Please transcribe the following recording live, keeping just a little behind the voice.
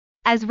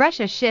as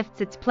Russia shifts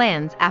its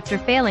plans after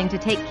failing to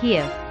take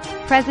Kiev.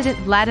 President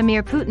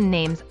Vladimir Putin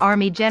names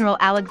Army General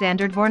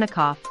Alexander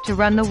Dvornikov to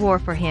run the war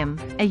for him,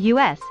 a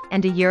US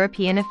and a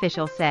European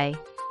official say.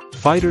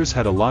 Fighters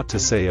had a lot to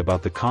say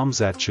about the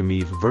Khamzat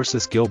Chimaev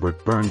vs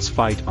Gilbert Burns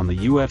fight on the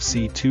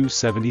UFC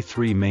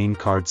 273 main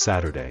card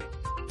Saturday.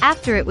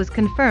 After it was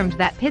confirmed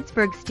that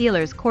Pittsburgh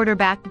Steelers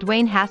quarterback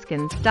Dwayne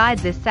Haskins died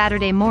this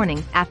Saturday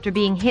morning after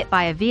being hit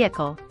by a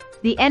vehicle,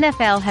 the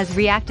NFL has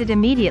reacted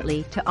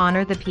immediately to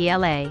honor the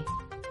PLA.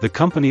 The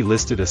company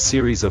listed a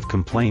series of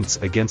complaints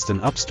against an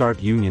upstart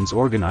union's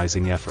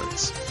organizing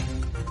efforts.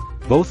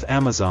 Both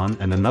Amazon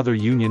and another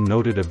union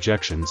noted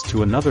objections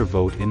to another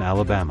vote in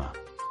Alabama.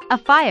 A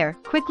fire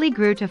quickly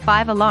grew to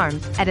 5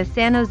 alarms at a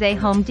San Jose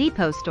Home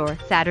Depot store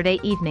Saturday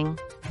evening.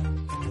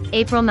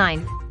 April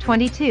 9,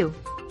 22.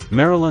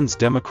 Maryland's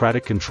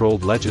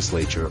Democratic-controlled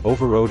legislature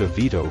overrode a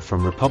veto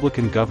from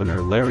Republican Governor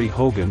Larry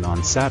Hogan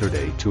on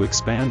Saturday to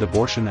expand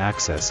abortion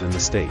access in the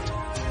state.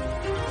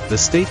 The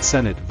state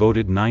Senate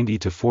voted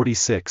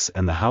 90-46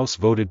 and the House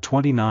voted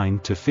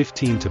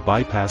 29-15 to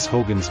bypass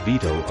Hogan's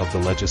veto of the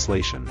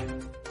legislation.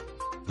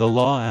 The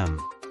law M.